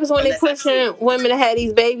 What happens when they're pushing women to have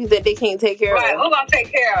these babies that they can't take care of? Right, who's going to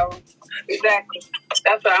take care of them? Exactly.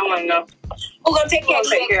 That's what I want to know. Who's going to take care of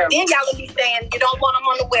them? Then y'all will be saying you don't want them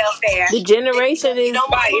on the welfare. The generation is... You don't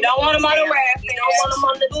want them on the welfare. You don't want them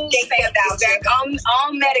on the daycare voucher. On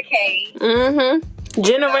Medicaid. Mm-hmm.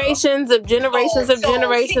 Generations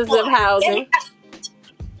of housing.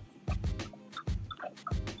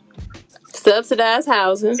 Subsidized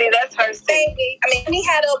housing. See, that's her baby. I mean, he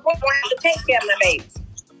had a boy to take care of my baby.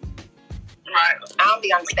 Right. I don't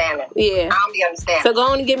be understanding. Yeah. I don't be understanding. So go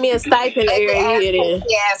on and give me a stipend area here then.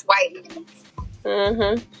 Yes, white man.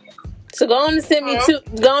 Mm-hmm. So go on and send me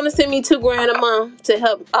 $2,000 a month to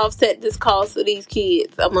help offset this cost of these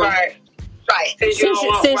kids a month. Right.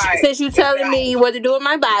 Since you telling me what to do with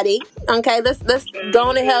my body, okay, let's go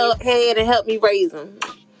on ahead and help me raise them.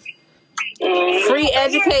 Free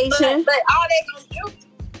education. But all they gonna do,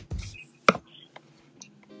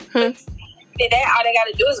 all they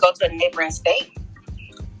gotta do is go to a neighboring state.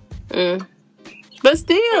 But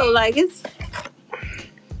still, like it's,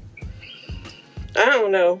 I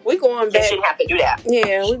don't know. We going back. They shouldn't have to do that.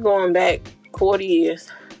 Yeah, we going back 40 years.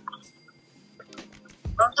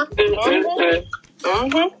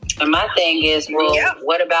 And my thing is,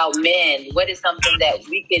 what about men? What is something that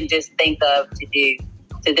we can just think of to do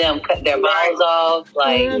to them? Cut their balls off?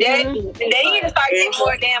 Like, they need to start getting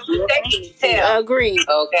more damn protective. Agreed.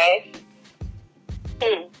 Okay.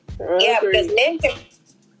 Yeah, because men can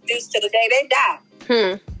produce to the day they die.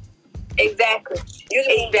 Exactly.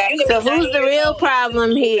 So who's the real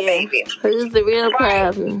problem here? Who's the real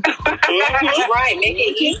problem? Right, make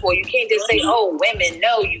it equal. You can't just say, "Oh, women."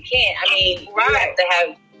 No, you can't. I mean, you have to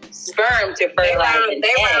have sperm to fertilize an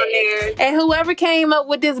egg. And whoever came up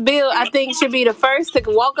with this bill, I think should be the first to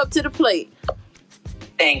walk up to the plate.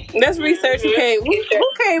 Thank you. Let's research. Who came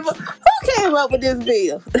up with this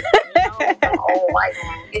bill? Oh, white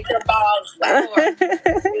man. Get your balls back.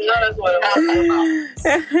 That's what I'm talking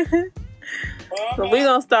about. So we're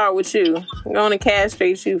going to start with you. We're going to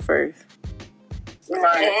castrate you first.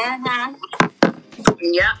 Right.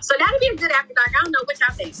 Yeah. So that'll be a good after dark. I don't know what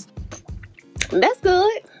y'all think. That's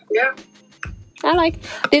good. Yeah. I like.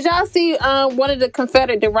 Did y'all see one of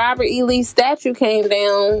the Robert E. Lee statue came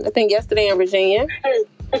down, I think yesterday in Virginia? Who?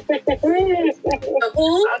 I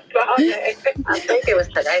think it was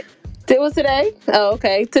today. It was today? Oh,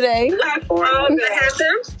 okay. Today.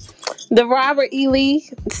 The Robert E. Lee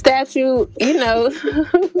statue, you know.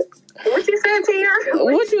 What you said, Tia?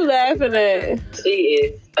 What you laughing at? She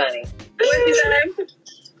is funny. What you said?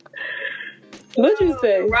 What you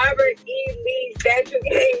say? Robert E. Lee statue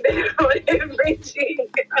came down in Virginia.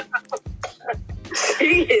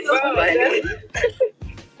 She is funny.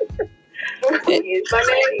 My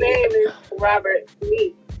name is Robert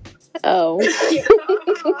Lee. Oh.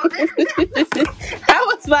 I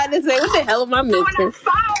was about to say, what the hell am I missing? When I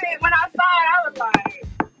saw it, I was like,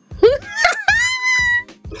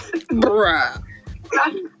 bruh.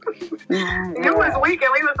 it was weak,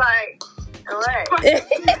 and we was like, what?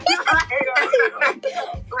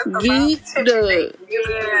 Geeked up.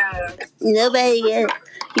 Yeah. Nobody yet.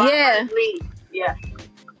 Yeah. Lee. Yeah.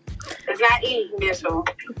 It's not E initial.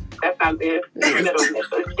 That's not the middle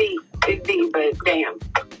initial. It's D. It's D, but damn.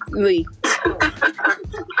 Lee. But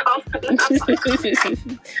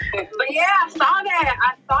yeah, I saw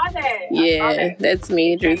that. Yeah, that's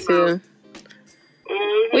major too.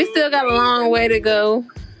 Mm-hmm. We still got a long way to go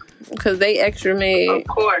because they extra made. Of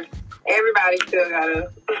course. Everybody still got a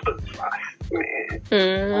man.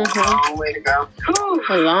 Mm-hmm. Long way to go.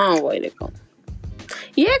 A long way to go.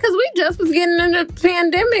 Yeah, because we just was getting in the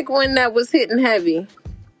pandemic when that was hitting heavy.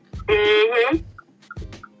 Mm-hmm.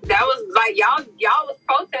 That was like y'all was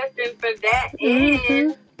protesting for that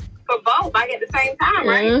and for both, like at the same time,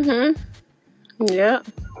 right? Mm-hmm. Yeah.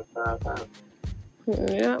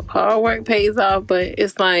 Yeah. Hard work pays off, but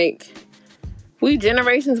it's like we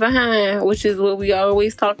generations behind, which is what we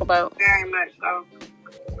always talk about. Very much so.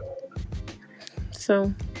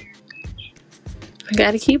 So we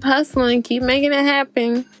got to keep hustling, keep making it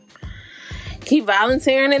happen, keep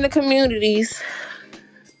volunteering in the communities.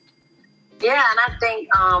 Yeah, and I think,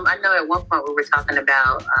 I know at one point we were talking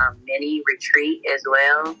about mini retreat as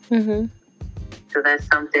well. Mm-hmm. So that's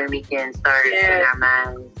something we can start in our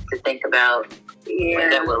minds to think about what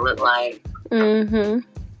that would look like. Mm-hmm.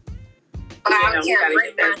 We gotta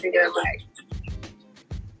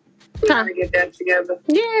get that together.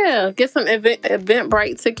 Yeah, get some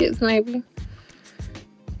Eventbrite tickets maybe.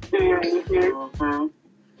 Mm-hmm.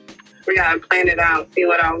 We gotta plan it out, see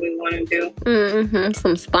what all we want to do. Mm-hmm.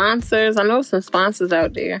 Some sponsors. I know some sponsors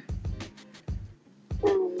out there.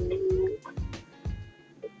 Mm-hmm.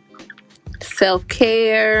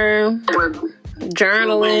 Self-care,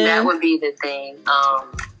 journaling. That would be the thing.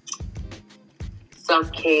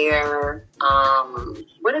 Self-care.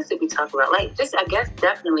 What else did we talk about? Like, just, I guess,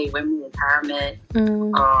 definitely women empowerment. We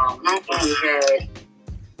had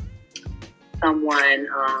someone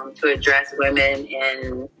to address women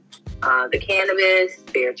in the cannabis,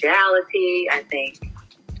 spirituality. I think,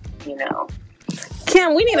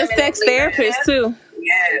 Kim, we need a sex therapist too.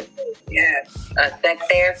 Yes. A sex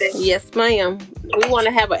therapist? Yes, ma'am. We want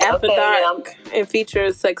to have an after dark and feature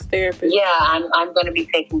a sex therapist. Yeah, I'm going to be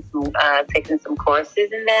taking some courses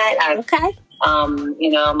in that. Okay.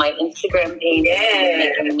 My Instagram page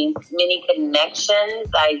is making many connections.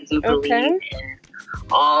 I do believe in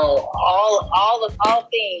all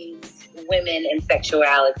things women and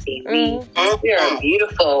sexuality. We are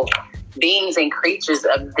beautiful beings and creatures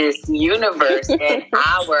of this universe, and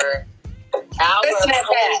our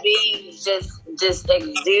whole beings just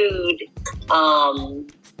exude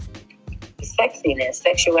sexiness,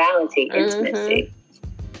 sexuality, intimacy.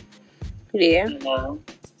 Yeah.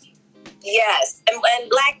 Yes, and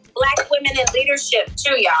black women in leadership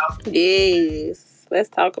too, y'all. Yes. Let's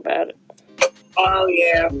talk about it. Oh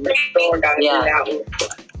yeah, for sure. Gotta do that one.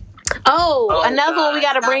 Oh, another one we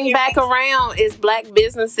got to bring back around is black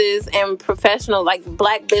businesses and professional, like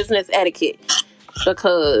black business etiquette,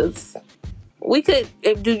 because we could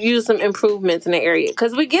use some improvements in the area.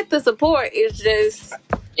 Because we get the support, it's just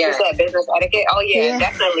that business etiquette. Oh yeah.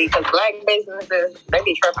 Definitely. Because black businesses, they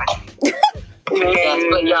be tripping. Yes,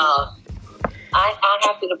 but y'all, I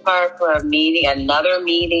have to depart for another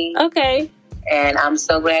meeting. Okay. And I'm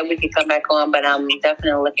so glad we could come back on, but I'm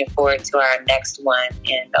definitely looking forward to our next one.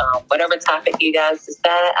 And whatever topic you guys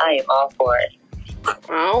decide, I am all for it.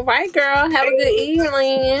 All right, girl. Have a good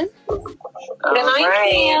evening. Good night,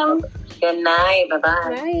 Kim. Good night.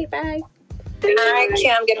 Bye-bye. Bye. Good night,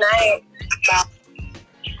 Kim. Good night.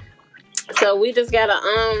 So we just gotta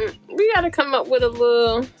come up with a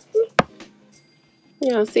little,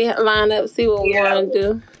 line up, see what we want to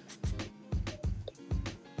do.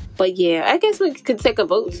 But yeah, I guess we could take a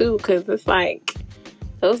vote too, because it's like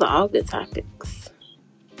those are all good topics.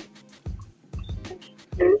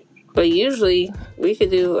 But usually we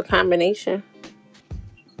could do a combination.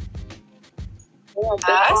 I'm for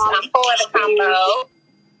the combo.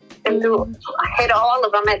 And hit all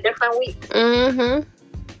of them at different weeks.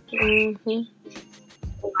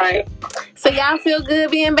 Right. So y'all feel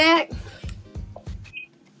good being back?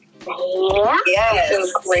 Yeah.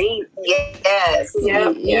 Yes. Great. Yes.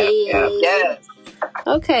 Yes.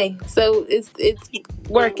 Okay, so it's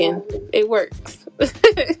working. It works.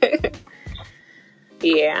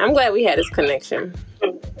 Yeah, I'm glad we had this connection.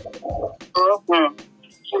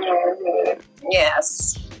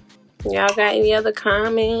 Yes. Y'all got any other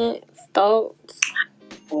comments, thoughts?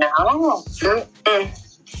 No.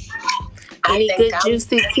 Any good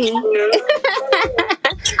juicy tea?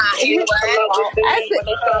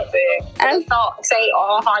 I thought say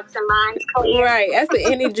all hearts and minds clear. Right. I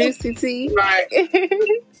said any juicy tea. Right.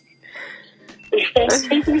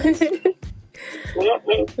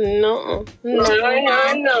 No.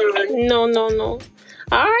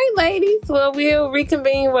 All right, ladies. Well, we'll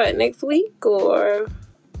reconvene next week or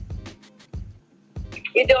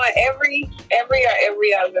You're doing every or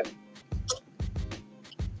every other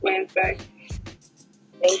Wednesday.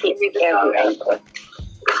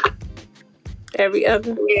 every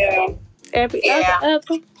other. Yeah. Every other.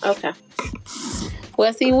 Okay.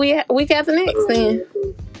 Well, see, week after next then.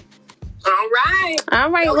 All right.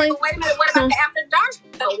 Wait a minute. What about the after dark?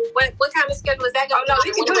 What kind of schedule is that going to be? Oh, no,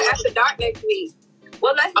 we can do it after dark next week.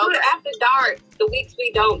 Well, let's do it after dark. The weeks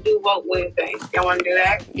we don't do Vote Wednesday. Y'all want to do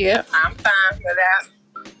that? Yeah. I'm fine with that.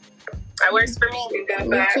 That works for me.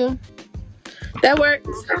 Me too. That works.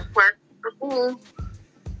 Mm-hmm.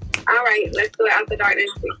 All right, let's do it after dark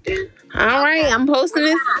next week then. All right, I'm posting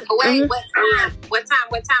this. Wait, what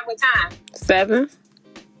time? 7.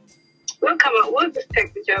 We'll come up. We'll just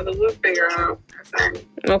text each other. We'll figure out.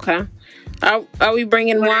 Okay. Are we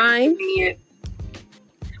bringing wine?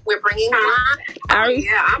 We're bringing wine.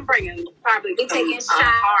 Yeah, I'm bringing probably some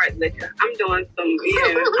hard liquor. I'm doing some.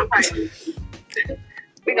 Yeah, I'm probably.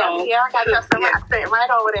 We go. Yeah, I got some sitting right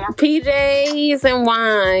over there. PJs and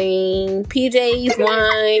wine. PJs,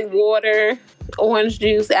 wine, water, orange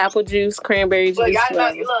juice, apple juice, cranberry juice. Look,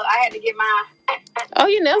 I had to get my. Oh,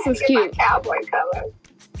 your nails was cute. My cowboy color.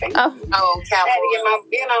 Oh, cowboy. I had to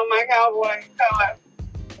get my cowboy color.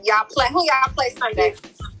 Who y'all play Sunday?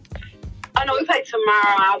 Oh no, we play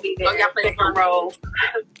tomorrow. I'll be there. Oh, y'all play second row.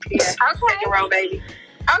 Yeah, second row, baby.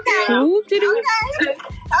 Okay. Yeah. Okay.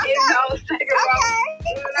 Second row.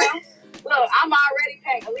 Look, I'm already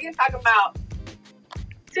packed. Aaliyah's talking about.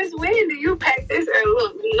 Since when do you pack this?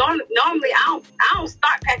 Look, normally I don't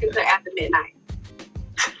start packing until after midnight.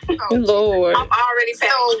 Lord. I'm already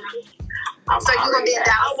packed. So you're gonna be in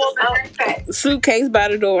Dallas? Suitcase by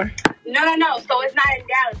the door. No. So it's not in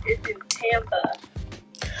Dallas. It's in Tampa.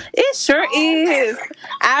 It sure is.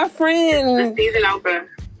 Our friend. The season opener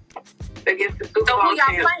against the Super Bowl. So who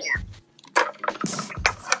y'all playing?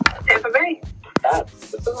 Tampa Bay. The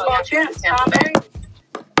Super Bowl champs. Tom Brady.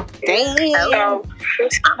 Damn. So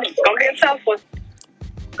it's gonna be a tough one.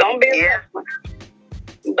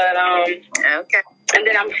 But okay. And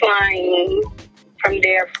then I'm flying from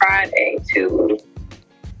there Friday to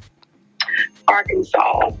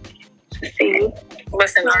Arkansas to see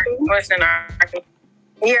What's in Arkansas?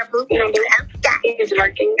 Yeah, he's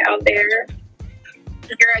working out there.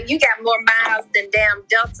 Girl, you got more miles than damn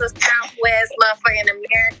Delta, Southwest, motherfucking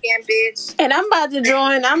American, bitch. And I'm about to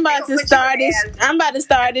join. I'm about to start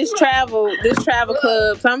this travel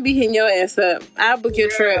club. So I'm be hitting your ass up. I'll book your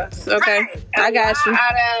trips. Okay, Right. I got you.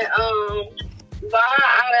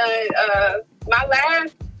 My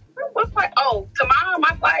last. What's my? Oh, tomorrow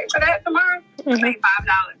my flight for that tomorrow. Mhm.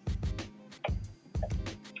 $5.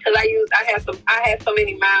 Because I had so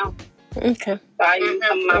many miles. Okay. So I used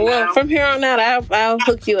some of my Well, miles. from here on out, I'll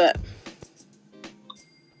hook you up.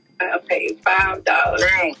 I'll pay $5.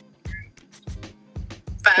 Dang.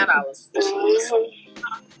 $5. Mm-hmm. So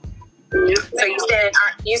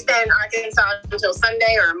you stay in Arkansas until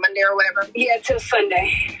Sunday or Monday or whatever? Yeah, till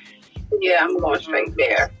Sunday. Yeah, I'm going straight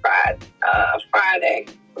there. Friday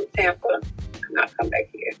from Tampa, and I'll come back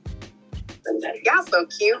here Sunday. Y'all so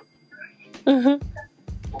cute. Mm-hmm.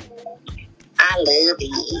 I I love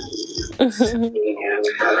it.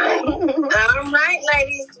 All right,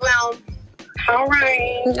 ladies. Well, All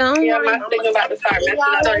right. Yeah, my signal about to start messing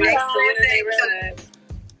up next to the neighborhood.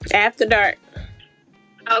 After dark.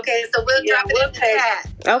 okay, so we'll drop it in the chat.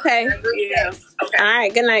 Okay. Yeah. Okay. All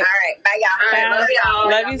right. Good night. All right. Bye, y'all. Bye. Love y'all.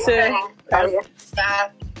 Love you too. Bye.